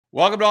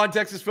Welcome to On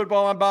Texas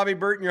Football. I'm Bobby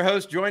Burton, your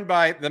host, joined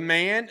by the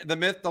man, the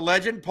myth, the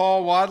legend,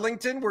 Paul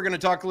Wadlington. We're going to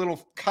talk a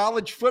little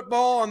college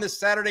football on this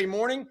Saturday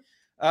morning.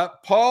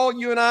 Paul,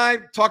 you and I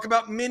talk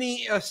about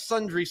many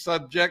sundry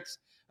subjects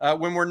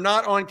when we're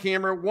not on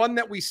camera. One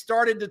that we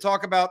started to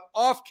talk about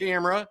off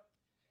camera,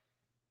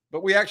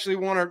 but we actually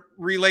want to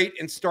relate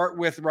and start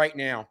with right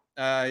now.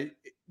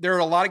 There are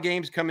a lot of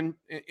games coming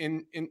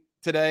in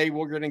today.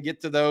 We're going to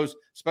get to those,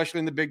 especially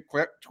in the Big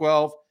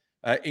 12.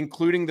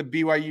 Including the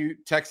BYU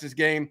Texas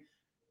game.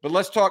 But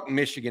let's talk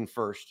Michigan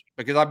first,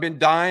 because I've been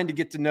dying to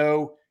get to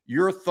know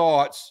your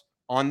thoughts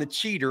on the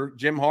cheater,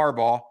 Jim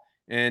Harbaugh,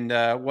 and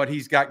what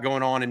he's got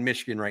going on in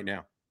Michigan right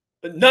now.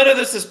 None of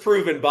this is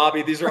proven,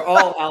 Bobby. These are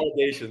all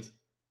allegations.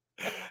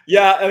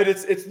 Yeah, I mean,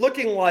 it's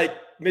looking like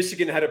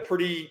Michigan had a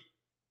pretty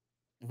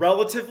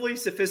relatively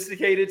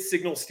sophisticated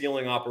signal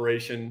stealing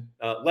operation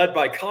led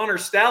by Connor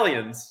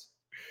Stallions.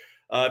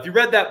 If you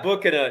read that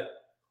book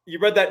you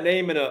read that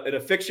name in a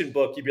fiction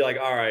book, you'd be like,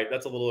 all right,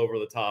 that's a little over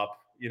the top.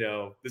 You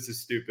know, this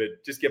is stupid.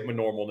 Just give him a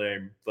normal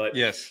name. But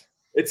yes,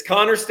 it's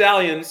Connor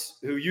Stallions,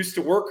 who used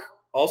to work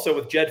also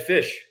with Jed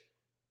Fish.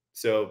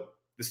 So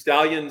the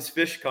Stallions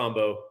Fish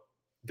combo,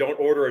 don't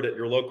order it at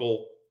your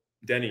local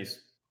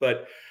Denny's.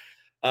 But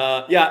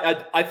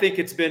I think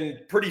it's been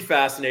pretty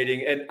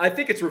fascinating. And I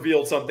think it's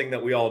revealed something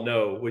that we all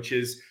know, which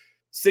is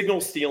signal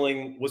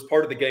stealing was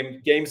part of the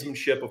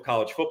gamesmanship of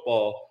college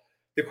football.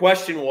 The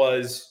question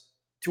was,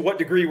 to what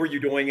degree were you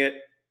doing it?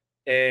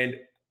 And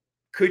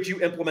could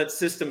you implement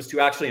systems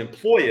to actually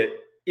employ it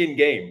in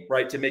game,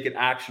 right? To make it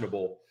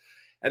actionable.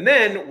 And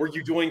then were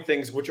you doing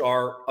things which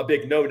are a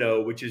big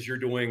no-no, which is you're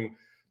doing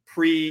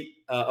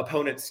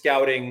pre-opponent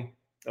scouting,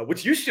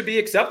 which used to be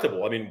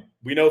acceptable. I mean,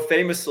 we know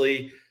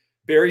famously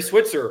Barry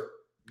Switzer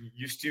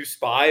used to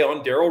spy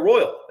on Darrell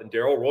Royal, and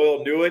Darrell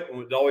Royal knew it and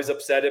would always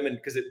upset him, and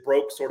because it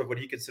broke sort of what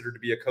he considered to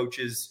be a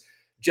coach's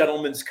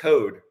gentleman's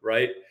code,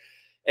 right?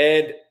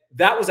 And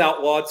that was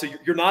outlawed. So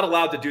you're not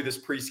allowed to do this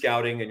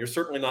pre-scouting, and you're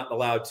certainly not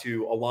allowed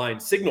to align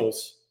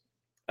signals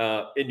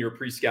in your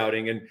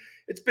pre-scouting. And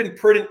it's been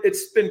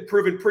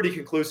proven pretty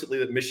conclusively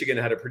that Michigan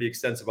had a pretty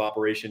extensive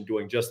operation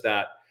doing just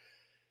that.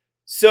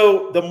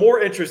 So the more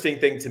interesting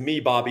thing to me,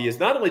 Bobby, is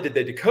not only did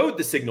they decode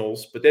the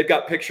signals, but they've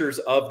got pictures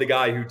of the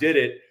guy who did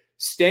it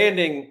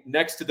standing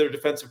next to their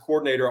defensive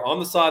coordinator on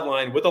the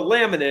sideline with a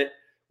laminate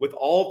with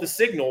all of the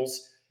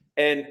signals.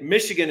 And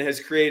Michigan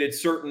has created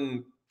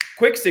certain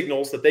quick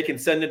signals that they can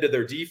send into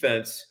their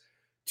defense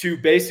to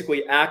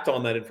basically act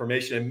on that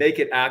information and make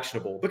it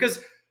actionable. Because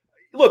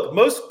look,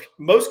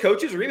 most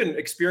coaches or even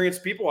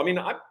experienced people, I mean,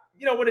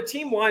 when a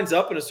team lines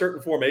up in a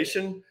certain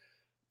formation,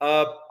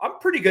 I'm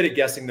pretty good at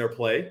guessing their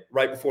play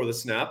right before the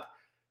snap,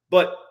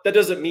 but that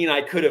doesn't mean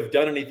I could have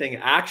done anything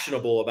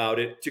actionable about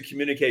it to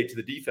communicate to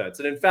the defense.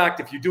 And in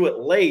fact, if you do it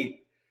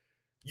late,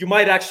 you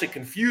might actually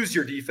confuse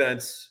your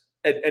defense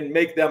and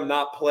make them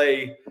not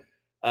play,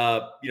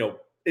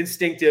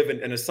 instinctive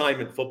and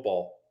assignment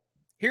football.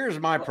 Here's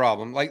my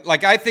problem.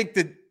 Like I think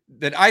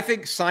that I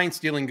think sign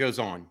stealing goes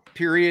on.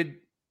 Period.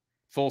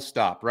 Full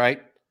stop.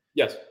 Right?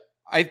 Yes.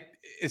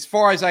 As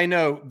far as I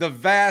know, the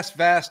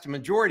vast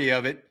majority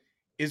of it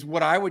is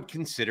what I would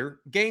consider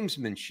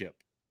gamesmanship.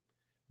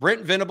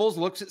 Brent Venables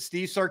looks at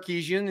Steve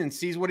Sarkisian and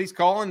sees what he's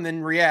calling, and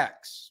then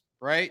reacts.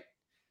 Right?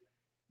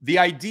 The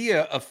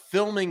idea of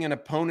filming an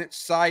opponent's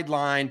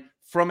sideline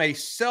from a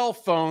cell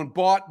phone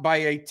bought by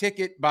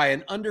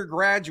an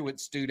undergraduate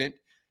student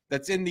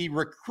that's in the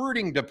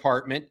recruiting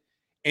department,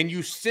 and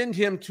you send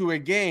him to a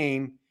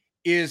game,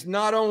 is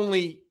not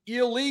only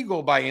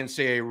illegal by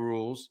NCAA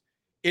rules,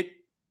 it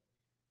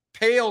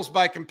pales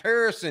by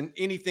comparison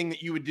anything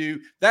that you would do.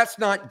 That's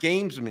not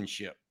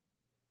gamesmanship.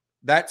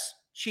 That's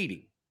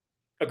cheating.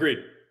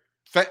 Agreed.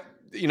 My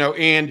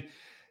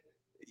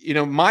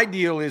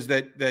deal is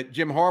that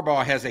Jim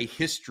Harbaugh has a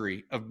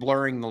history of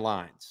blurring the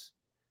lines.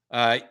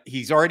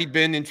 He's already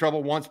been in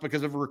trouble once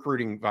because of a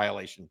recruiting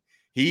violation.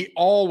 He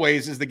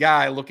always is the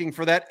guy looking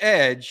for that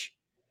edge,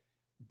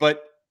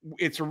 but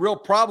it's a real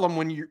problem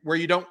where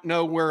you don't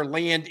know where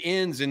land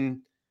ends and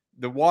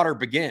the water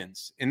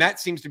begins. And that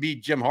seems to be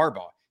Jim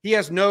Harbaugh. He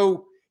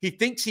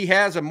thinks he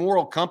has a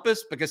moral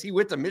compass because he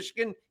went to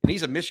Michigan and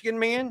he's a Michigan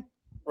man.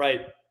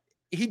 Right.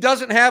 He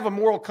doesn't have a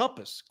moral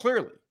compass,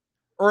 clearly,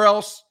 or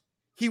else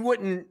he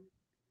wouldn't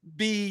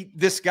be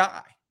this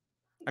guy.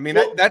 I mean,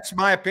 that's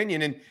my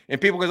opinion. And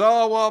people go,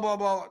 oh, well, blah,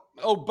 blah.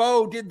 Oh,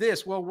 Bo did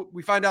this. Well,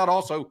 we find out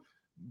also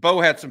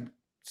Bo had some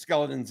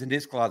skeletons in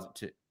his closet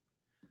too.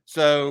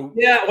 So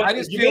yeah, I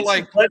just feel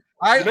like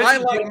I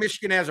like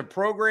Michigan as a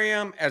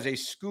program, as a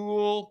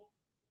school.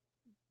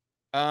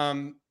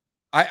 I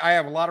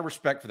have a lot of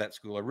respect for that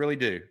school. I really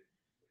do.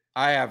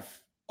 I have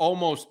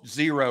almost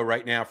zero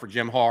right now for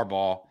Jim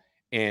Harbaugh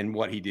and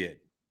what he did.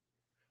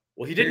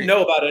 Well, he didn't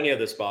know about any of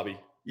this, Bobby.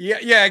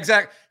 Yeah,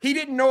 exactly. He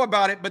didn't know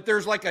about it, but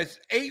there's like a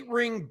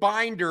 8-ring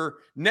binder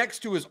next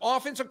to his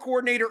offensive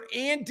coordinator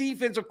and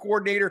defensive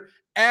coordinator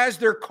as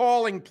they're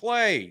calling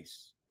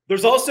plays.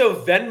 There's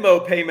also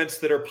Venmo payments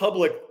that are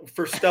public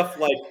for stuff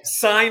like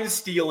sign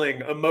stealing,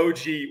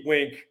 emoji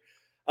wink.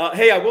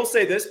 Hey, I will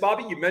say this,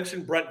 Bobby. You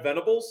mentioned Brent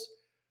Venables.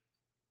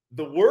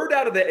 The word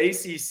out of the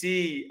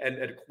ACC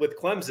and with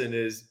Clemson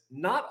is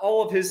not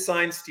all of his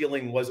sign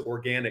stealing was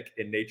organic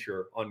in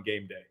nature on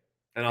game day.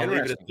 And I'll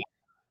leave it at that.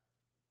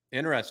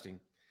 Interesting.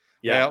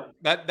 Yeah. Well,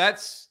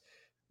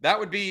 that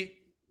would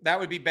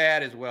be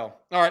bad as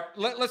well. All right,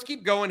 let's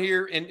keep going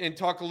here and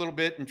talk a little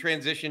bit and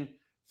transition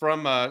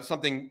from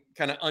something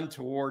kind of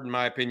untoward, in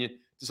my opinion,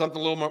 to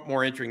something a little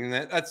more interesting.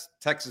 And that's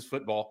Texas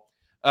football.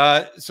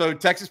 So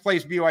Texas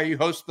plays BYU,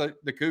 hosts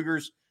the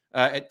Cougars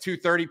at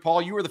 2:30.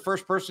 Paul, you were the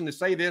first person to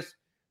say this.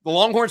 The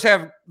Longhorns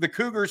have the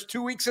Cougars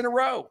 2 weeks in a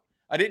row.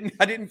 I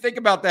didn't think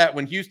about that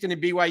when Houston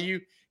and BYU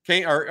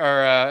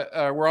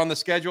were on the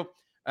schedule.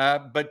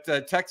 But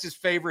Texas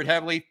favored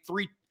heavily,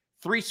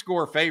 three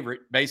score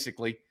favorite,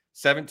 basically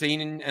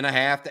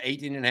 17.5 to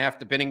 18.5,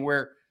 depending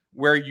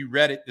where you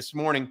read it this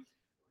morning.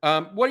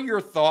 What are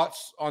your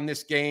thoughts on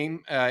this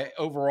game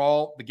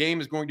overall? The game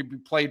is going to be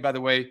played, by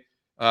the way,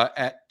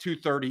 at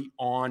 2:30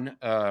 on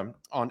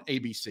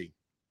ABC.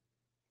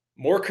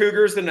 More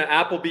Cougars than the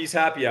Applebee's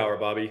happy hour,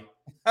 Bobby.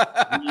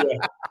 Yeah.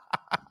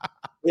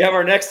 We have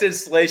our next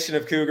installation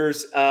of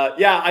Cougars.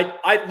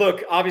 I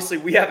look, obviously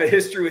we have a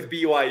history with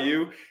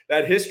BYU,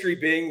 that history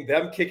being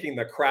them kicking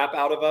the crap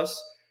out of us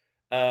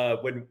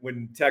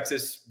when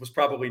Texas was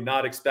probably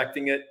not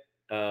expecting it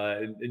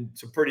in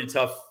some pretty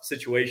tough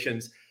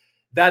situations.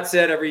 That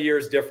said, every year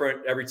is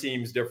different. Every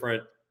team's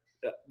different.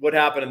 What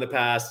happened in the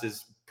past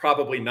is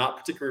probably not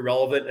particularly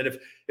relevant. And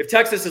if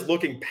Texas is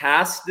looking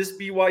past this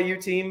BYU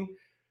team,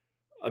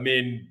 I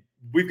mean,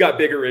 we've got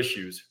bigger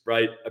issues,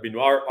 right? I mean,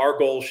 our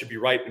goal should be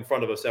right in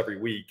front of us every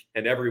week,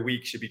 and every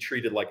week should be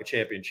treated like a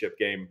championship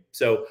game.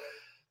 So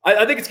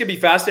I think it's going to be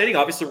fascinating.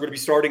 Obviously, we're going to be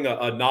starting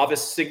a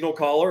novice signal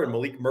caller in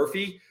Maalik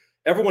Murphy.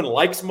 Everyone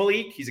likes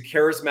Maalik. He's a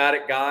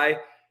charismatic guy.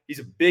 He's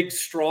a big,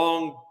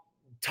 strong,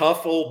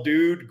 tough old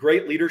dude,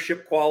 great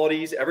leadership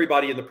qualities.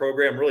 Everybody in the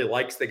program really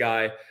likes the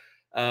guy.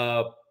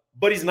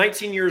 But he's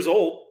 19 years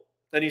old,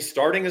 and he's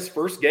starting his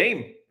first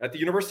game at the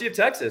University of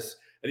Texas.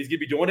 And he's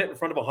going to be doing it in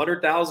front of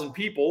 100,000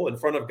 people, in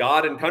front of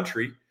God and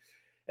country.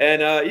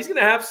 And he's going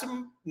to have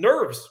some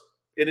nerves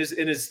in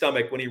his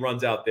stomach when he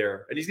runs out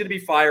there. And he's going to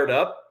be fired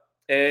up.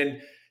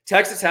 And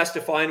Texas has to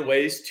find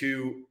ways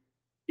to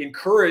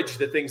encourage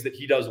the things that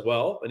he does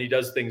well, and he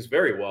does things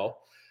very well.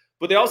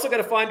 But they also got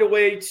to find a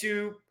way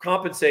to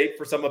compensate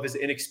for some of his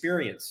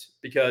inexperience,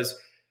 because,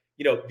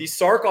 you know, the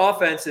Sark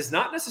offense is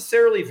not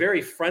necessarily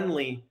very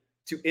friendly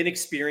to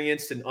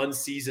inexperienced and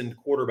unseasoned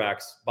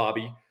quarterbacks,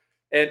 Bobby.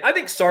 And I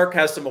think Sark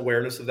has some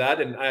awareness of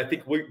that, and I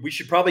think we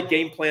should probably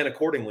game plan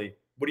accordingly.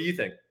 What do you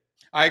think?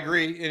 I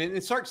agree.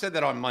 And Sark said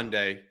that on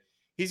Monday.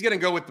 He's going to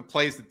go with the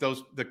plays that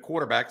the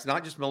quarterbacks,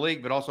 not just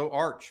Maalik, but also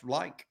Arch,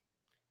 like.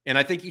 And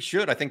I think he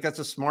should. I think that's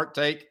a smart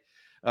take.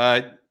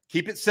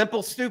 Keep it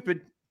simple,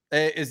 stupid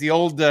is the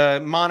old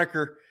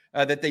moniker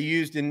that they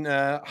used in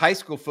high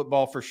school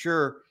football for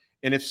sure.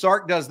 And if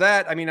Sark does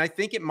that, I mean, I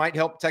think it might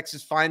help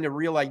Texas find a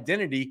real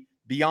identity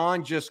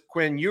beyond just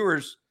Quinn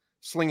Ewers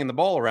slinging the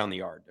ball around the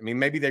yard. I mean,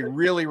 maybe they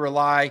really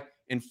rely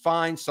and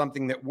find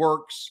something that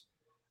works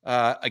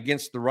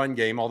against the run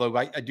game. Although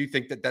I do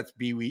think that's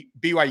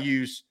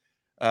BYU's.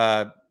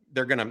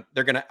 They're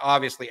gonna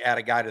obviously add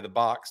a guy to the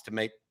box to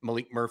make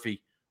Maalik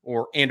Murphy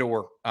or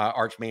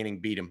Arch Manning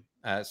beat him.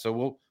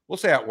 So we'll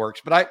see how it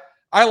works. But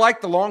I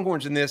like the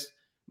Longhorns in this.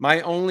 My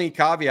only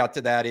caveat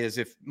to that is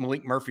if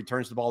Maalik Murphy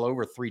turns the ball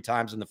over 3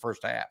 times in the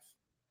first half.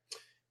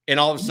 And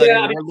all of a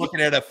sudden, we're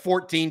looking at a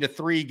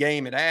 14-3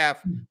 game at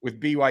half with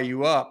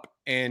BYU up,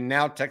 and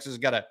now Texas has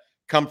got to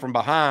come from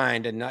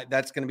behind, and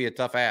that's going to be a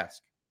tough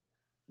ask.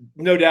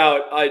 No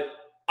doubt.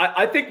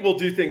 I think we'll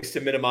do things to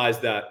minimize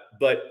that.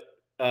 But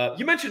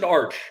you mentioned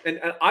Arch,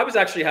 and I was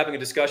actually having a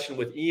discussion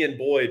with Ian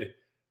Boyd,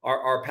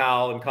 our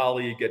pal and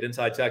colleague at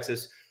Inside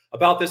Texas,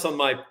 about this on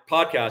my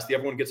podcast, the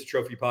Everyone Gets a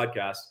Trophy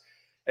podcast.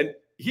 And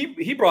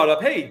he brought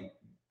up, hey,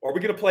 are we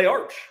going to play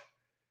Arch?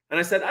 And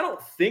I said, I don't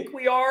think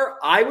we are.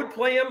 I would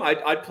play him.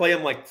 I'd play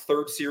him like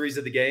third series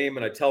of the game.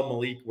 And I tell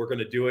Maalik, we're going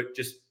to do it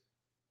just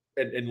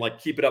and like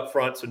keep it up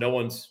front so no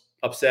one's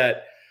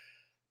upset.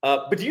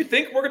 But do you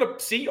think we're going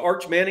to see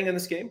Arch Manning in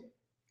this game?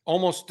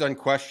 Almost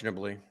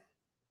unquestionably.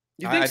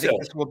 You think so?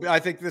 I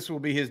think this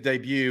will be his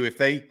debut. If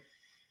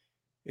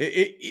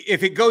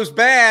it goes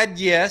bad,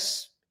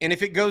 yes. And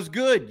if it goes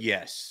good,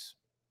 yes.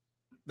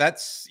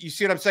 You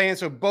see what I'm saying?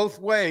 So both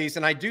ways.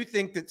 And I do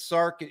think that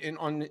Sark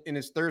in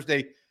his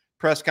Thursday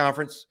press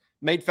conference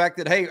made fact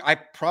that, hey, I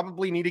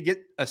probably need to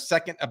get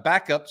a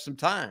backup some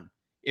time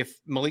if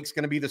Maalik's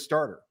going to be the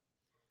starter.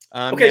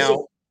 Okay.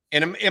 Now,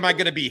 and am I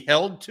going to be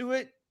held to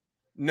it?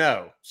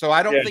 No. So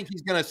I don't think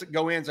he's going to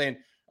go in saying,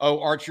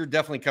 oh, Arch, you're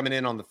definitely coming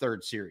in on the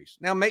third series.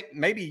 Now,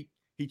 maybe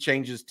he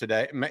changes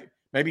today.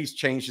 Maybe he's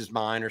changed his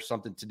mind or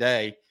something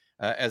today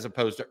as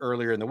opposed to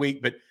earlier in the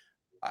week. But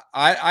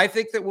I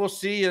think that we'll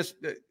see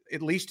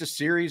at least a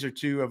series or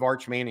two of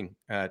Arch Manning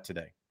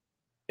today.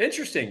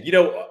 Interesting. You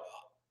know,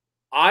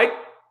 I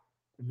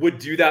would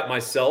do that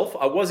myself.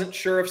 I wasn't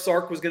sure if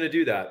Sark was going to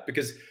do that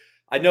because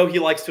I know he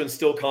likes to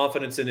instill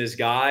confidence in his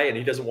guy, and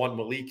he doesn't want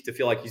Maalik to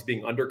feel like he's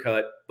being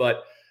undercut.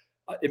 But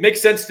it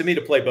makes sense to me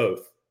to play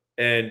both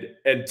and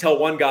tell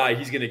one guy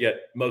he's going to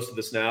get most of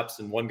the snaps,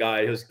 and one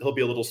guy he'll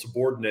be a little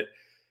subordinate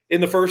in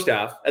the first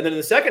half, and then in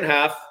the second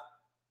half,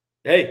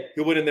 hey,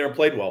 he went in there and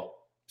played well.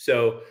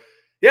 So,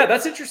 yeah,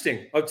 that's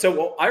interesting.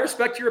 So, I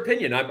respect your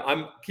opinion.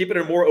 I'm keeping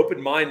a more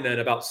open mind then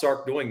about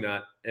Sark doing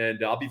that,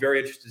 and I'll be very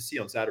interested to see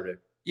on Saturday.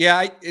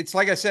 Yeah, it's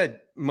like I said,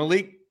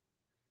 Maalik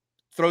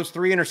throws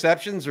 3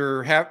 interceptions,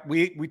 or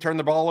we turn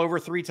the ball over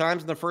 3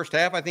 times in the first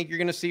half. I think you're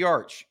going to see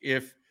Arch.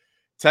 If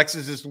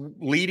Texas is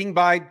leading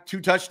by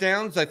 2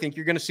 touchdowns, I think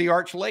you're going to see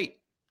Arch late.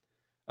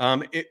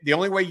 The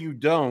only way you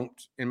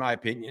don't, in my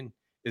opinion,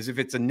 is if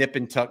it's a nip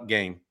and tuck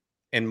game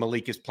and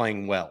Maalik is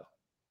playing well,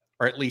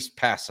 or at least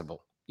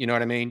passable. You know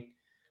what I mean?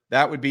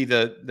 That would be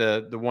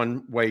the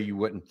one way you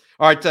wouldn't.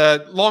 All right,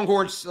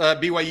 Longhorns,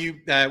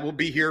 BYU will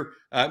be here.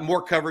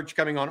 More coverage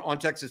coming on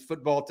Texas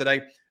football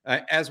today,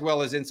 as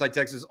well as Inside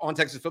Texas. On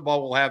Texas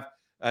football, we'll have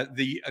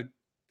the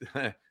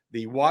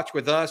Watch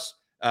with Us,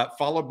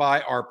 followed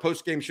by our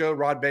post-game show,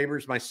 Rod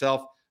Babers,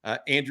 myself,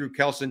 Andrew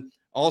Kelson.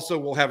 Also,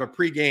 we'll have a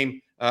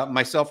pregame,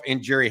 myself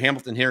and Jerry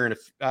Hamilton here in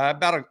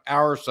about an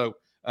hour or so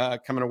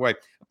coming away.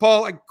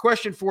 Paul, a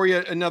question for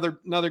you.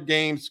 Another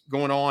game's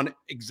going on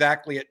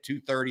exactly at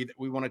 2:30 that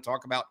we want to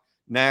talk about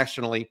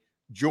nationally.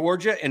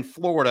 Georgia and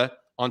Florida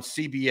on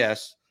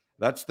CBS.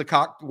 That's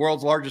the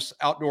world's largest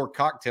outdoor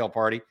cocktail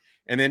party.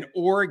 And then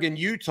Oregon,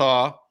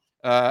 Utah,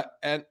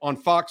 and on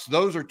Fox.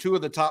 Those are 2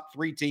 of the top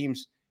 3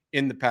 teams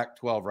in the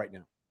Pac-12 right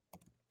now.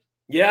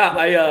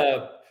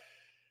 Yeah,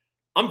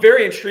 I'm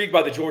very intrigued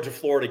by the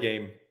Georgia-Florida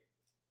game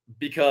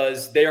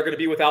because they are going to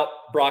be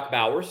without Brock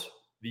Bowers,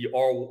 the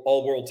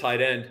all-world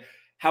tight end.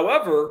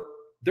 However,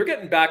 they're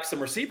getting back some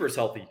receivers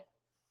healthy,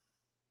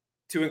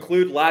 to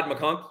include Ladd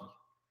McConkey.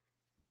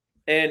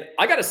 And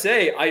I got to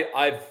say,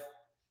 I've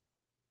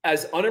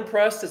as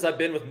unimpressed as I've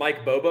been with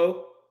Mike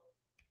Bobo,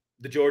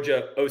 the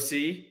Georgia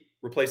OC,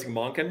 replacing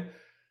Monken,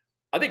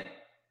 I think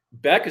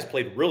Beck has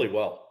played really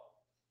well.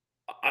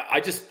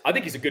 I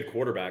think he's a good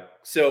quarterback.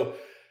 So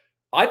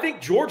I think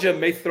Georgia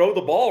may throw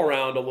the ball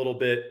around a little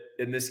bit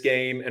in this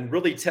game and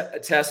really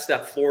test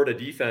that Florida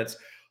defense.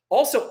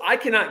 Also, I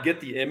cannot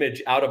get the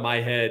image out of my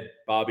head,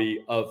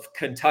 Bobby, of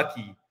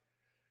Kentucky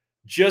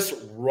just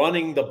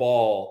running the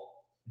ball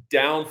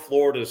down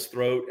Florida's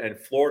throat and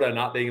Florida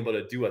not being able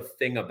to do a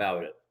thing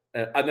about it.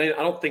 I mean,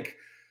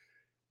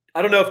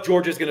 I don't know if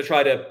Georgia's going to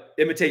try to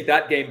imitate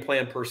that game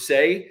plan per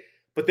se,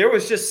 but there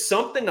was just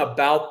something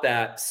about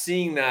that,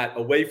 seeing that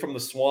away from the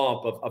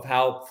swamp of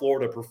how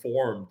Florida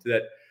performed,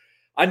 that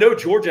I know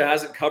Georgia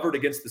hasn't covered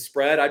against the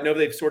spread. I know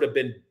they've sort of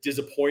been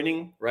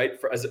disappointing, right?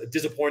 As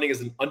disappointing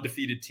as an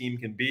undefeated team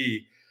can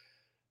be.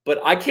 But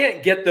I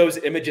can't get those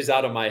images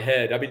out of my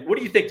head. I mean, what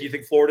do you think? Do you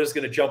think Florida's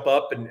going to jump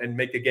up and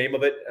make a game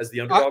of it as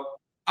the underdog?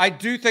 I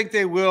do think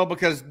they will,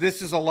 because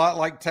this is a lot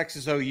like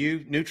Texas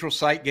OU, neutral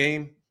site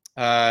game.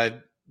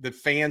 The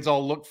fans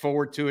all look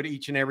forward to it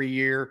each and every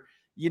year.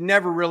 You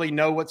never really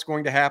know what's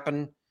going to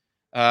happen.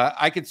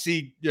 I could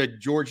see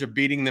Georgia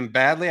beating them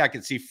badly. I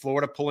could see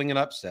Florida pulling an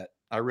upset.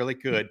 I really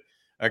could.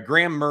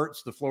 Graham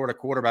Mertz, the Florida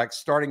quarterback,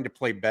 starting to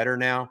play better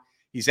now.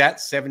 He's at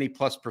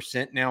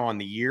 70+% now on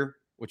the year,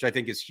 which I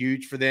think is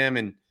huge for them.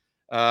 And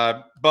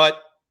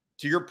but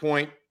to your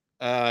point,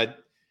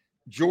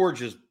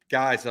 Georgia's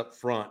guys up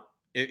front.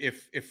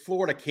 If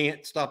Florida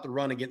can't stop the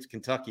run against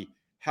Kentucky,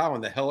 how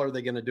in the hell are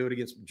they going to do it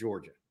against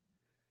Georgia?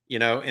 You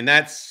know, and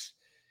that's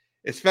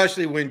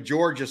especially when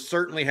Georgia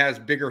certainly has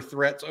bigger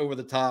threats over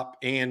the top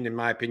and, in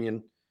my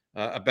opinion,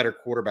 a better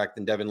quarterback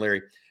than Devin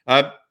Leary.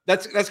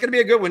 That's going to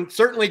be a good one.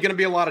 Certainly going to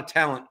be a lot of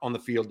talent on the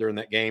field during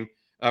that game.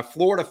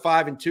 Florida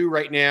 5-2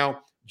 right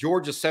now.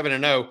 Georgia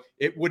 7-0.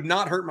 It would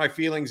not hurt my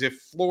feelings if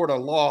Florida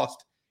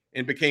lost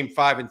and became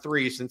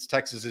 5-3, since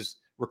Texas is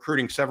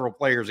recruiting several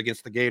players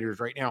against the Gators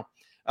right now.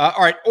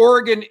 All right,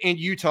 Oregon and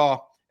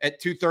Utah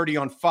at 2:30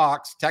 on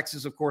Fox.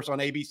 Texas, of course, on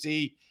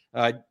ABC.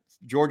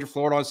 Georgia,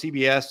 Florida on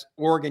CBS.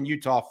 Oregon,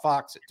 Utah,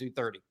 Fox at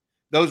 2:30.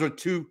 Those are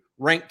 2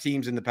 ranked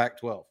teams in the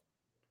Pac-12.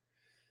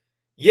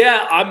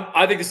 Yeah,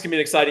 I think this is going to be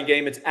an exciting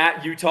game. It's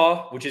at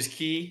Utah, which is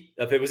key.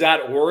 If it was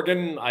at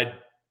Oregon,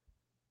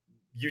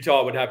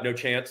 Utah would have no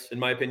chance, in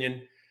my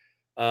opinion.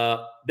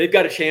 They've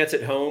got a chance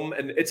at home,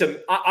 and you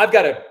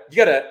got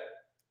to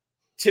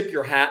tip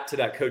your hat to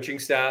that coaching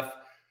staff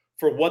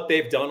for what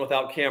they've done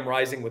without Cam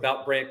Rising,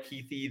 without Brant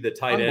Keithy, the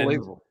tight end.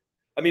 Unbelievable.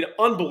 I mean,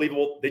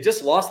 unbelievable. They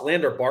just lost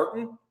Lander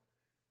Barton,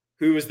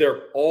 who is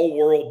their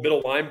all-world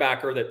middle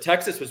linebacker that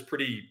Texas was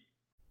pretty.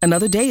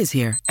 Another day is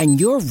here, and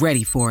you're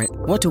ready for it.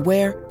 What to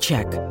wear?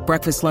 Check.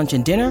 Breakfast, lunch,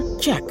 and dinner?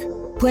 Check.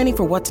 Planning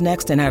for what's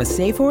next and how to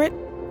save for it?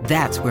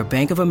 That's where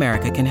Bank of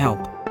America can help.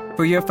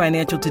 For your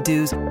financial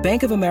to-dos,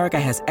 Bank of America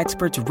has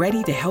experts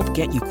ready to help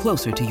get you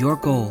closer to your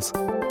goals.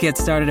 Get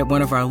started at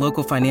one of our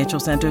local financial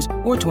centers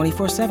or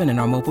 24/7 in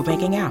our mobile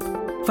banking app.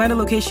 Find a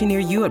location near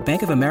you at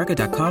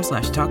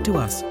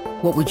bankofamerica.com/talktous.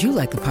 What would you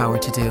like the power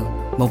to do?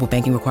 Mobile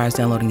banking requires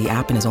downloading the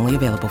app and is only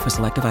available for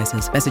select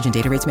devices. Message and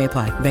data rates may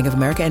apply. Bank of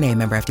America NA,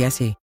 member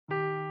FDIC.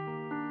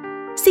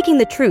 Seeking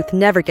the truth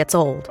never gets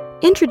old.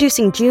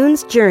 Introducing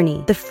June's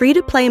Journey, the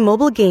free-to-play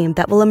mobile game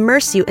that will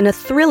immerse you in a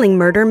thrilling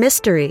murder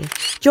mystery.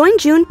 Join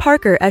June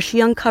Parker as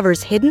she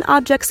uncovers hidden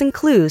objects and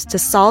clues to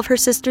solve her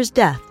sister's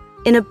death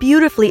in a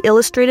beautifully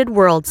illustrated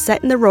world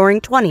set in the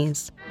Roaring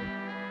 '20s.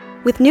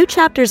 With new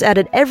chapters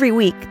added every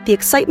week, the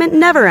excitement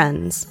never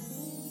ends.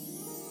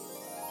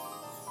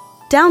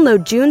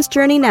 Download June's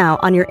Journey now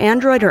on your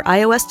Android or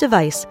iOS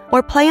device,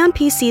 or play on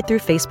PC through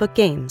Facebook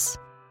Games.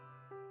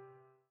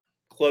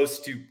 Close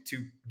to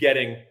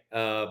getting.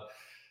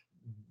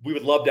 We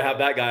would love to have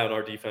that guy on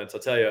our defense.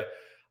 I'll tell you.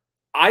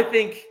 I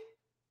think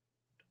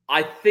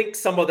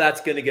some of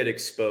that's going to get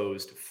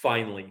exposed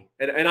finally.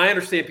 And I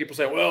understand people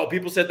saying, well,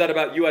 people said that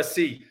about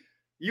USC.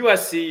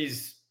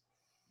 USC's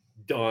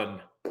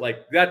done.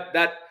 Like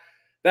that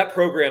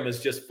program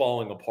is just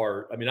falling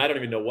apart. I mean, I don't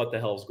even know what the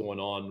hell's going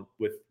on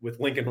with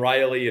Lincoln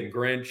Riley and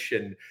Grinch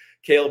and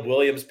Caleb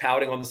Williams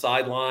pouting on the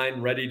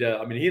sideline, ready to,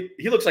 I mean,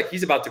 he looks like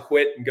he's about to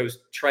quit and goes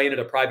train at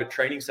a private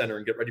training center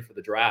and get ready for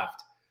the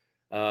draft.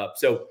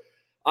 So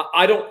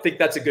I don't think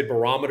that's a good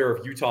barometer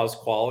of Utah's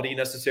quality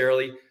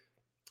necessarily.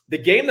 The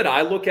game that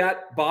I look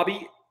at,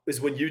 Bobby,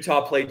 is when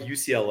Utah played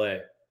UCLA.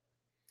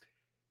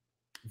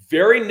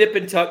 Very nip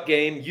and tuck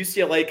game.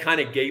 UCLA kind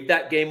of gave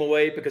that game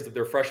away because of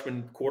their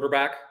freshman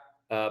quarterback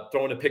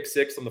throwing a pick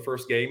six on the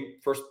first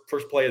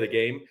play of the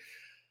game.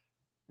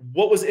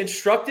 What was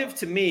instructive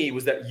to me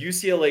was that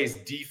UCLA's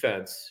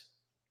defense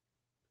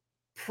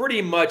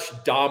pretty much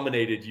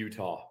dominated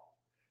Utah.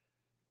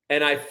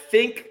 And I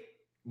think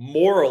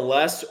more or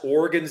less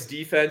Oregon's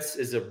defense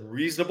is a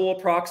reasonable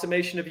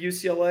approximation of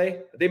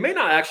UCLA. They may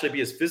not actually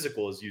be as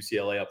physical as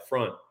UCLA up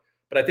front,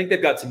 but I think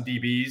they've got some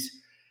DBs.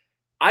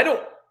 I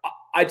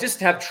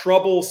just have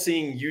trouble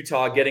seeing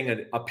Utah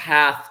getting a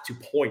path to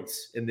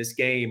points in this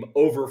game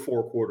over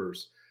 4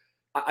 quarters.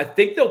 I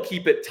think they'll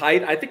keep it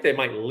tight. I think they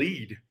might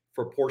lead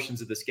for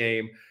portions of this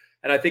game.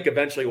 And I think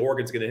eventually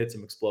Oregon's going to hit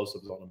some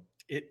explosives on them.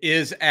 It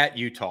is at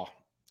Utah,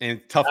 and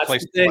tough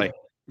place to play.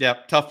 Yeah,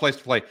 tough place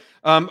to play.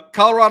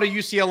 Colorado,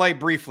 UCLA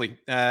briefly.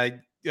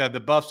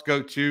 The Buffs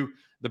go to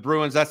the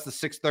Bruins. That's the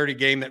 6:30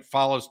 game that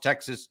follows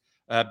Texas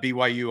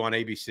BYU on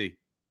ABC.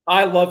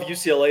 I love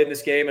UCLA in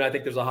this game, and I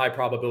think there's a high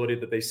probability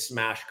that they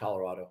smash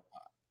Colorado.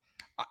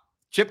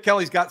 Chip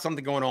Kelly's got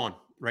something going on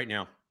right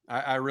now.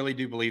 I really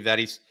do believe that.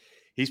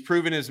 He's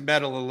proven his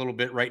mettle a little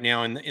bit right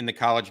now in the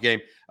college game.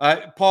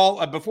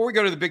 Paul, before we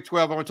go to the Big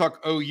 12, I want to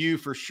talk OU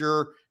for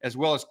sure, as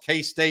well as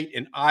K-State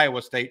and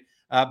Iowa State.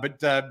 But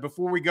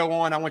before we go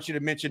on, I want you to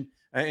mention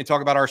and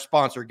talk about our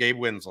sponsor, Gabe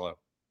Winslow.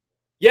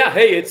 Yeah,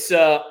 hey, it's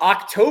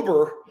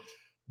October,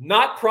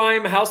 not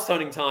prime house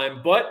hunting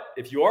time, but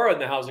if you are in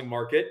the housing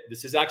market,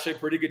 this is actually a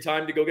pretty good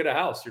time to go get a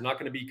house. You're not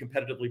going to be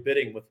competitively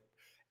bidding with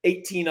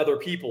 18 other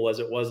people as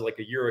it was like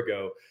a year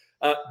ago.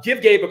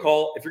 Give Gabe a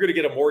call. If you're going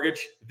to get a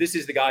mortgage, this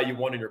is the guy you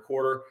want in your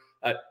quarter.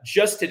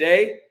 Just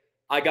today,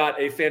 I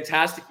got a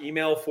fantastic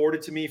email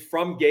forwarded to me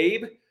from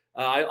Gabe.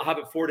 I'll have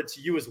it forwarded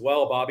to you as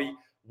well, Bobby.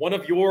 One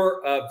of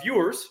your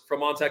viewers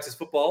from On Texas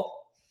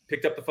Football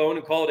picked up the phone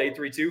and called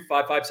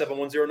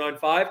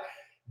 832-557-1095.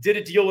 Did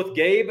a deal with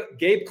Gabe.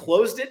 Gabe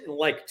closed it in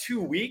like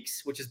 2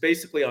 weeks, which is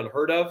basically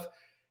unheard of.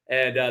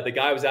 And the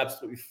guy was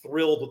absolutely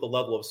thrilled with the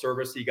level of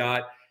service he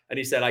got. And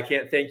he said, I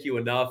can't thank you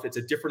enough. It's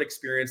a different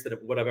experience than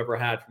what I've ever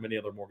had from any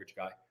other mortgage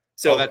guy.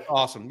 So that's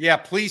awesome. Yeah,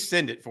 please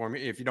send it for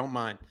me if you don't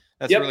mind.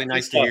 That's really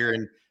nice to hear,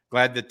 and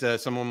glad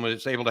that someone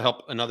was able to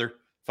help another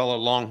fellow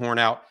Longhorn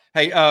out.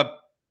 Hey,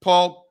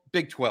 Paul,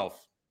 Big 12.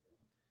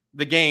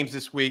 The games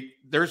this week,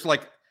 there's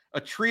like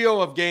a trio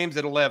of games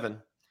at 11.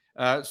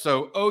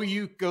 So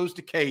OU goes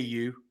to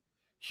KU,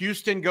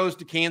 Houston goes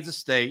to Kansas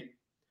State,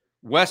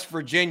 West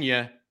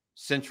Virginia,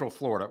 Central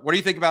Florida. What do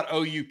you think about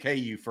OU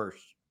KU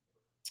first?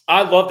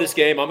 I love this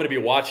game. I'm going to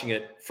be watching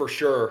it for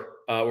sure,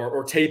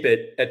 or tape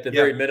it at the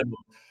very minimum.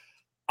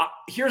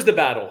 Here's the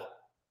battle.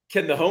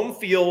 Can the home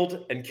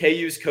field and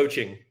KU's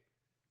coaching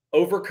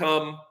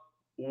overcome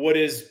what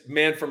is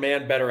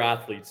man-for-man better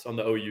athletes on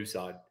the OU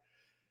side?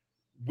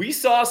 We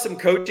saw some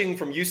coaching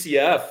from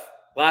UCF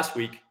last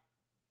week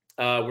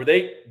where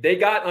they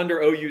got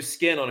under OU's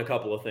skin on a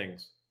couple of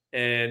things.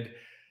 And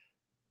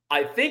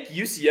I think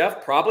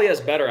UCF probably has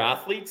better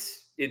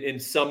athletes in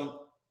some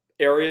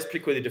areas,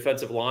 particularly the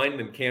defensive line,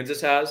 than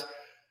Kansas has.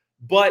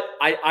 But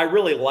I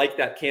really like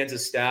that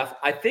Kansas staff.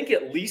 I think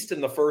at least in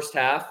the first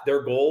half,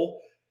 their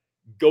goal,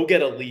 go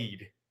get a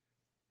lead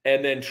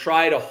and then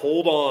try to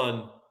hold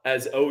on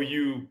as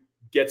OU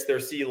gets their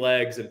sea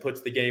legs and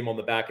puts the game on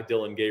the back of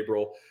Dylan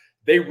Gabriel.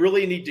 They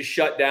really need to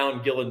shut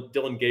down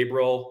Dylan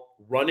Gabriel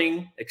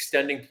running,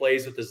 extending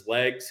plays with his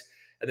legs,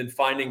 and then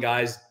finding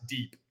guys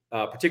deep,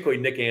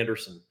 particularly Nick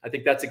Anderson. I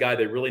think that's a guy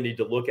they really need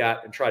to look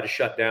at and try to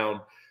shut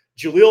down.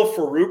 Jaleel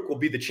Farouk will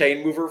be the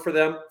chain mover for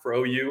them, for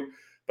OU.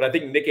 But I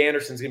think Nick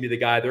Anderson's going to be the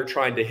guy they're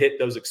trying to hit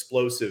those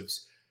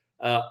explosives.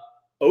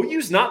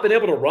 OU's not been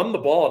able to run the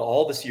ball at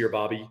all this year,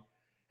 Bobby.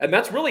 And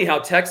that's really how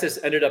Texas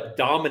ended up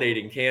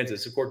dominating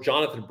Kansas. Of course,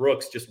 Jonathan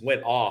Brooks just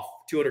went off,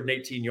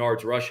 218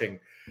 yards rushing.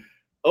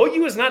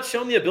 OU has not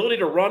shown the ability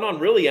to run on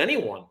really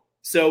anyone.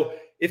 So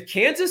if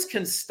Kansas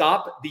can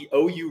stop the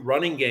OU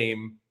running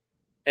game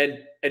and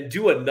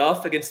do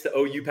enough against the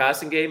OU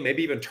passing game,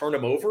 maybe even turn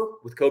them over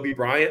with Kobe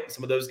Bryant and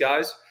some of those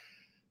guys,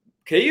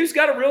 KU's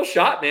got a real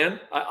shot, man.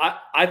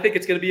 I think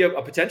it's going to be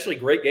a potentially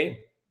great game.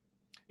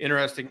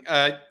 Interesting.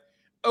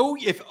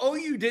 If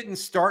OU didn't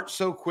start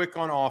so quick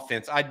on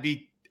offense,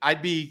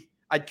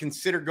 I'd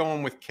consider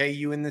going with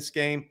KU in this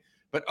game.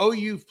 But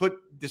OU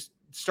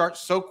start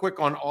so quick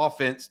on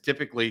offense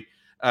typically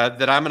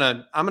that I'm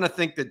gonna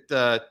think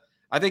that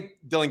I think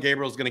Dylan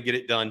Gabriel's going to get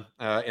it done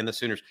in the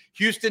Sooners.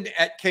 Houston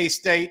at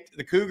K-State.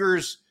 The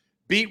Cougars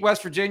beat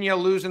West Virginia,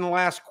 losing the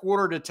last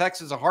quarter to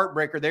Texas, a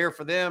heartbreaker there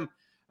for them.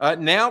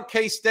 Now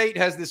K-State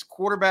has this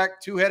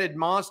quarterback two-headed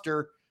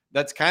monster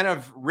that's kind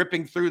of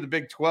ripping through the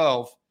Big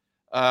 12.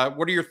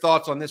 What are your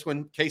thoughts on this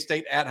one,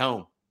 K-State at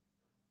home?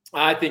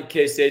 I think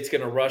K-State's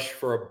going to rush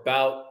for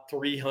about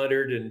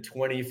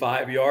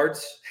 325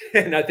 yards,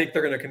 and I think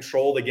they're going to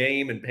control the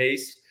game and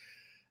pace.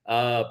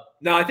 Now,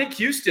 I think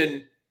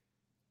Houston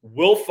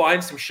will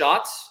find some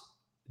shots.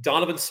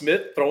 Donovan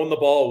Smith throwing the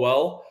ball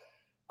well.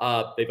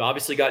 They've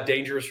obviously got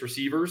dangerous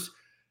receivers.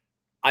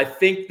 I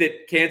think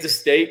that Kansas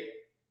State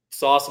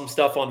saw some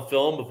stuff on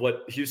film of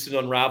what Houston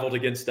unraveled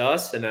against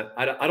us, and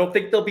I don't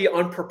think they'll be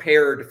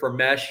unprepared for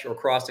mesh or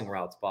crossing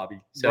routes,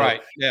 Bobby. So,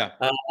 right, yeah.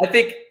 I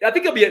think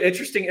it'll be an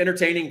interesting,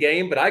 entertaining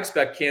game, but I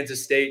expect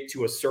Kansas State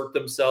to assert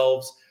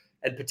themselves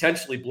and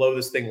potentially blow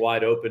this thing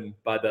wide open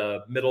by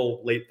the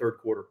late third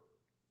quarter.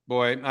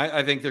 Boy,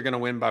 I think they're going to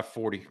win by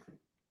 40.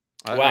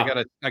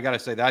 Wow. I gotta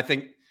say that. I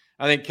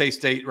think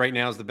K-State right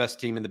now is the best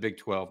team in the Big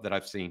 12 that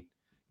I've seen,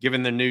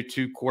 given the new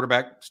 2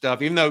 quarterback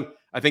stuff. Even though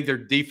I think their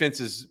defense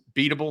is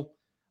beatable,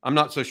 I'm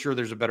not so sure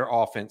there's a better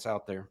offense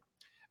out there.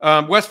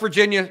 West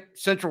Virginia,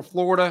 Central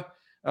Florida.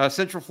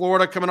 Central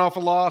Florida coming off a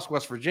loss.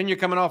 West Virginia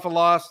coming off a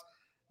loss.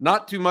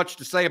 Not too much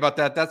to say about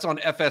that. That's on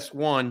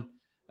FS1.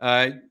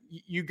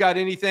 You got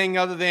anything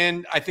other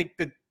than I think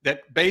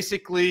that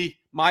basically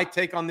my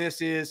take on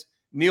this is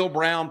Neil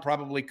Brown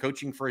probably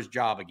coaching for his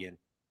job again.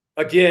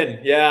 Again,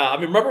 yeah. I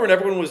mean, remember when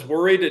everyone was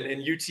worried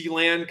in UT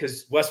land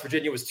because West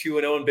Virginia was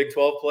 2-0 in Big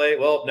 12 play?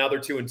 Well, now they're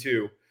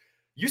 2-2.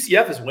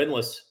 UCF is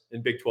winless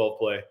in Big 12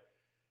 play.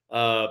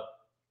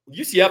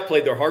 UCF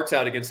played their hearts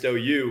out against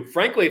OU.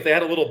 Frankly, if they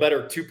had a little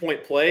better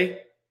 2-point play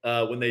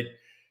when they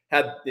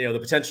had the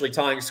potentially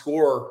tying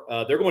score,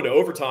 they're going to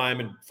overtime.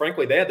 And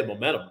frankly, they had the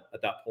momentum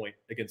at that point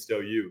against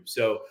OU.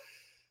 So,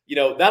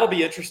 that'll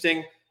be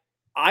interesting.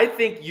 I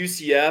think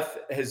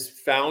UCF has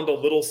found a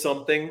little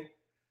something.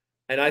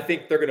 And I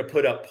think they're going to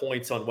put up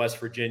points on West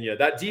Virginia.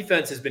 That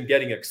defense has been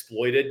getting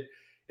exploited.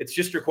 It's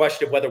just a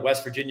question of whether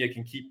West Virginia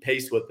can keep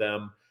pace with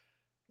them.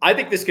 I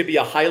think this could be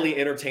a highly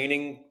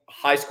entertaining,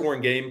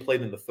 high-scoring game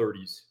played in the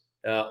 30s.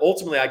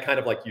 Ultimately, I kind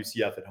of like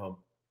UCF at home.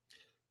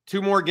 2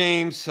 more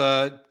games.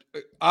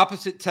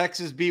 Opposite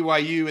Texas,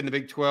 BYU in the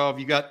Big 12.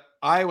 You got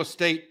Iowa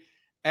State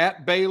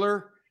at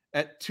Baylor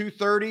at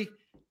 2:30.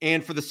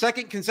 And for the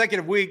second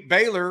consecutive week,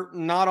 Baylor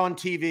not on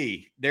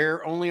TV.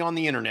 They're only on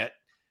the internet.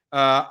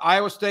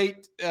 Iowa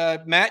State,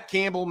 Matt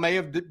Campbell may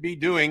be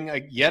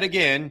doing yet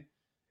again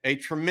a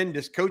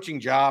tremendous coaching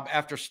job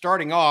after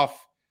starting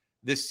off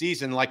this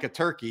season like a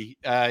turkey.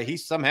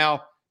 He's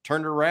somehow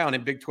turned around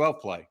in Big 12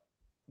 play.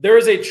 There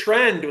is a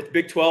trend with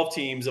Big 12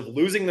 teams of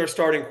losing their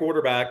starting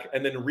quarterback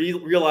and then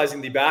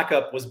realizing the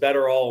backup was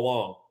better all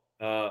along.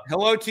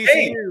 Hello, TCU.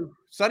 Hey,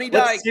 Sonny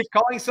Dykes.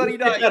 Calling Sonny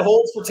Dykes. That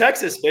holds for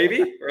Texas,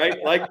 baby.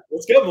 Right? Like,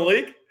 let's go,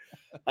 Maalik.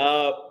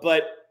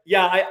 But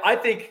yeah, I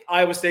think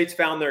Iowa State's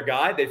found their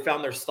guy. They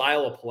found their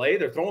style of play.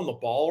 They're throwing the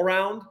ball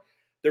around.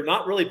 They're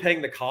not really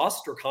paying the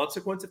cost or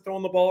consequence of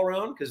throwing the ball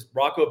around because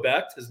Rocco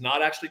Becht has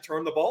not actually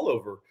turned the ball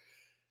over.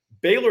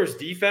 Baylor's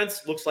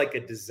defense looks like a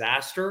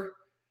disaster.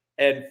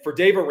 And for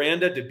Dave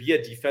Aranda to be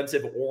a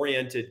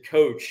defensive-oriented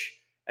coach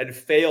and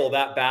fail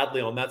that badly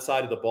on that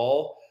side of the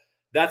ball,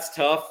 that's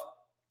tough.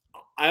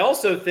 I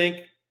also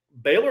think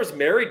Baylor's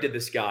married to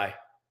this guy.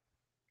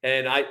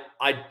 And I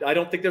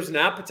don't think there's an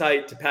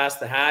appetite to pass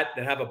the hat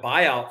and have a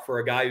buyout for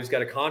a guy who's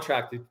got a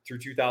contract through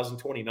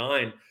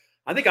 2029.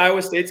 I think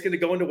Iowa State's going to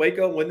go into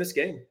Waco and win this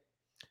game.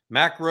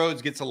 Mack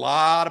Rhodes gets a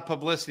lot of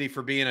publicity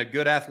for being a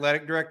good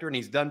athletic director, and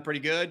he's done pretty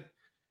good.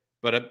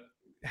 But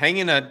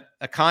hanging a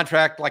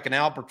contract like an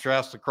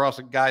albatross across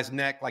a guy's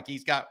neck like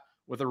he's got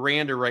with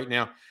Aranda right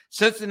now.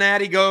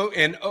 Cincinnati go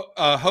and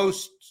Oklahoma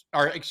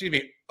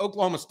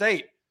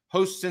State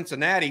hosts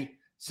Cincinnati.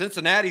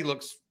 Cincinnati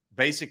looks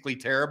basically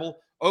terrible.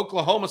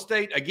 Oklahoma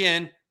State,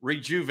 again,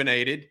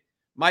 rejuvenated.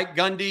 Mike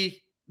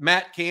Gundy,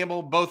 Matt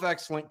Campbell, both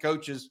excellent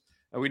coaches.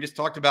 We just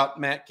talked about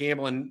Matt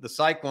Campbell and the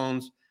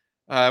Cyclones.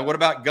 What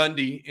about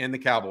Gundy and the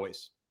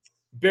Cowboys?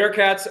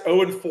 Bearcats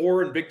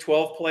 0-4 in Big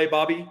 12 play,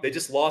 Bobby. They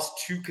just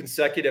lost 2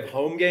 consecutive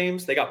home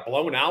games. They got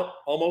blown out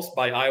almost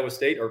by Iowa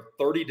State, or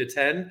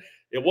 30-10.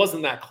 It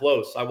wasn't that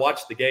close. I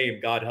watched the game.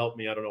 God help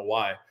me. I don't know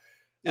why.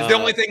 It's the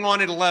only thing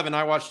on at 11.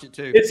 I watched it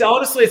too. It's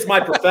honestly, it's my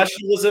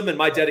professionalism and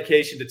my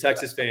dedication to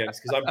Texas fans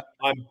because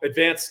I'm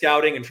advanced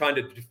scouting and trying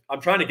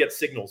to get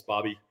signals,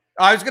 Bobby.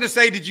 I was going to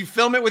say, did you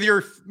film it with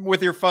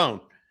your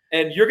phone?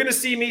 And you're going to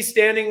see me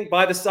standing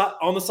by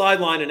on the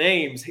sideline in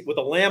Ames with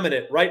a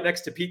laminate right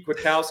next to Pete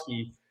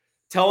Kwiatkowski,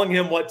 telling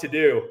him what to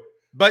do.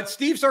 But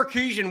Steve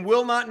Sarkisian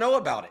will not know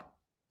about it.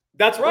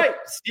 That's right.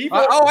 Steve.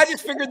 I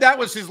just figured that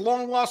was his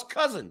long-lost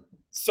cousin.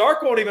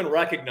 Sark won't even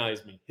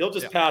recognize me. He'll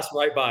just pass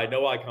right by,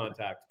 no eye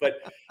contact.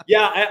 But,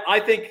 yeah, I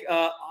think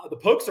the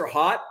Pokes are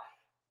hot.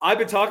 I've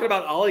been talking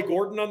about Ollie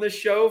Gordon on this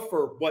show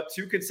for,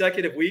 2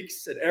 consecutive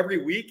weeks. And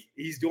every week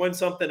he's doing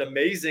something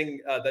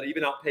amazing that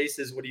even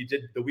outpaces what he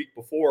did the week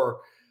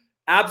before.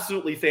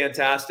 Absolutely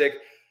fantastic.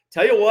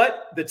 Tell you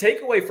what, the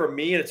takeaway for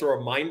me, and it's a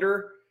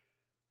reminder,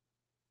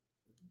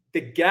 the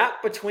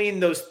gap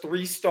between those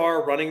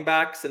 3-star running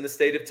backs in the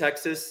state of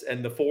Texas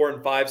and the 4-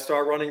 and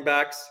 5-star running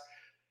backs,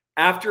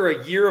 after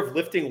a year of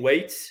lifting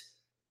weights,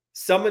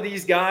 some of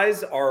these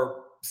guys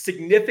are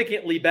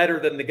significantly better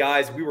than the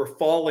guys we were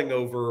falling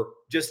over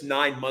just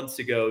 9 months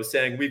ago,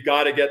 saying we've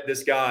got to get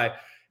this guy.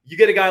 You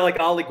get a guy like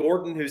Ollie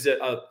Gordon, who's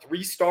a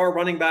 3-star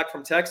running back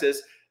from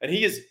Texas, and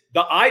he is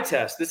the eye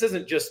test. This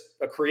isn't just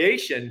a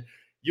creation.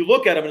 You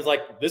look at him and it's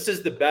like, this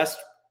is the best,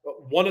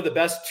 one of the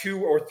best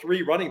 2 or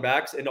 3 running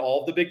backs in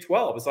all of the Big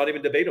 12. It's not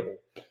even debatable.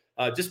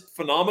 Just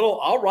phenomenal.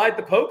 I'll ride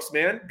the Pokes,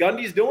 man.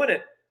 Gundy's doing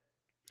it.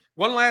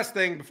 One last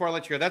thing before I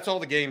let you go. That's all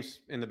the games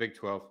in the Big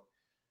 12.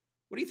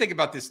 What do you think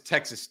about this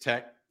Texas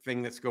Tech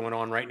thing that's going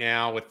on right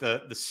now with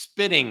the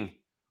spitting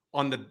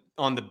on the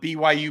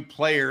BYU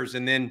players,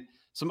 and then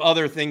some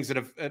other things that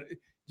have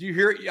do you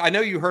hear? I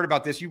know you heard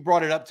about this. You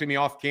brought it up to me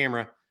off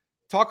camera.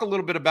 Talk a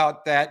little bit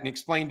about that and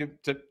explain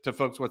to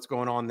folks what's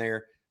going on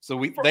there,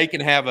 so they can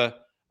have a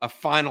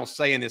final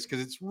say in this, because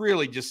it's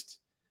really just,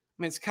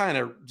 I mean, it's kind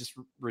of just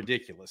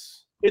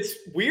ridiculous. It's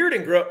weird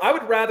and gross. I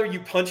would rather you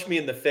punch me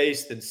in the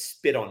face than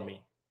spit on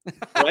me,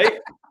 right?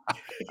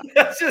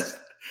 That's just.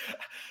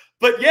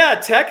 But yeah,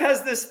 Tech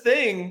has this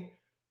thing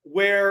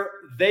where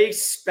they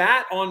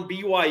spat on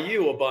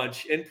BYU a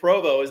bunch in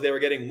Provo as they were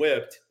getting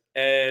whipped,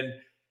 and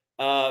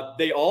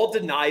they all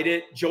denied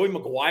it. Joey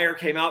McGuire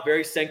came out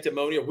very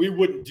sanctimonious. We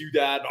wouldn't do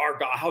that. Our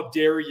God, how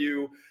dare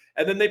you?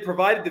 And then they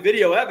provided the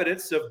video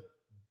evidence of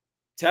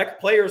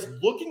Tech players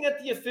looking at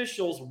the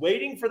officials,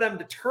 waiting for them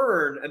to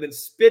turn, and then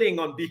spitting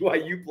on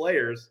BYU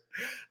players.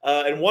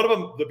 And one of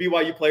them, the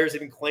BYU players,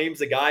 even claims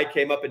the guy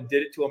came up and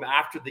did it to him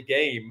after the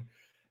game.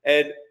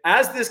 And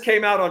as this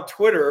came out on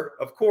Twitter,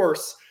 of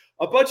course,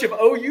 a bunch of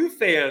OU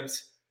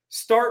fans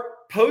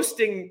start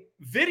posting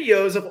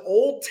videos of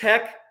old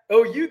Tech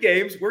OU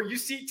games where you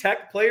see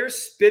Tech players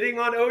spitting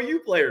on OU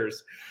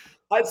players.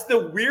 It's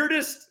the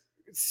weirdest,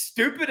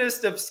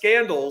 stupidest of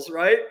scandals,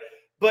 right?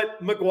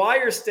 But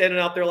McGuire's standing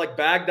out there like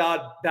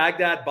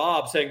Baghdad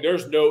Bob, saying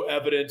there's no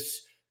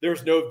evidence,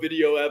 there's no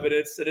video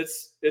evidence, and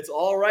it's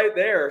all right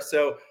there.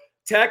 So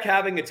Tech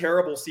having a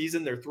terrible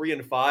season. They're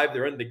 3-5.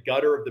 They're in the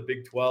gutter of the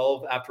Big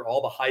 12 after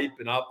all the hype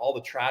and all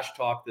the trash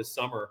talk this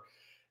summer.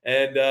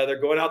 And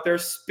they're going out there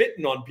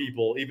spitting on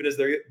people, even as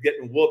they're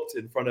getting whooped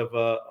in front of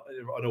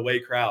an away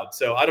crowd.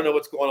 So I don't know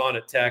what's going on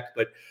at Tech,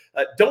 but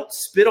don't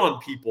spit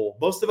on people.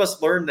 Most of us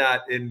learned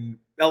that in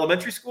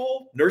elementary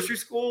school, nursery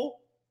school.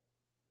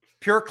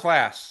 Pure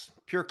class.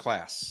 All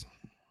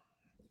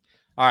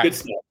right. Good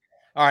stuff.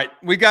 All right.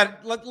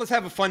 Let's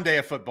have a fun day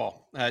of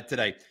football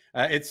today.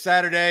 It's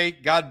Saturday.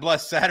 God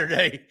bless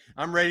Saturday.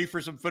 I'm ready for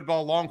some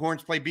football.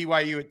 Longhorns play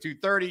BYU at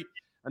 2:30.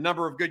 A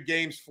number of good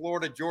games.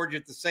 Florida, Georgia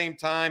at the same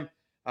time.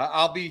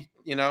 I'll be,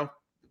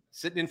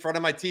 sitting in front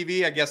of my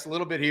TV, I guess, a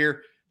little bit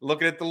here,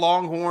 looking at the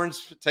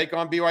Longhorns take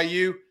on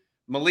BYU.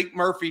 Maalik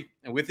Murphy,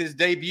 and with his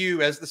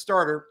debut as the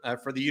starter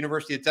for the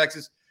University of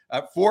Texas.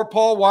 For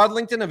Paul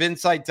Wadlington of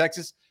Inside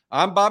Texas,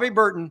 I'm Bobby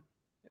Burton.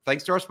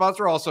 Thanks to our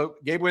sponsor also,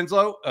 Gabe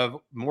Winslow of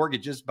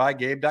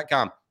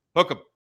MortgagesByGabe.com. Hook 'em.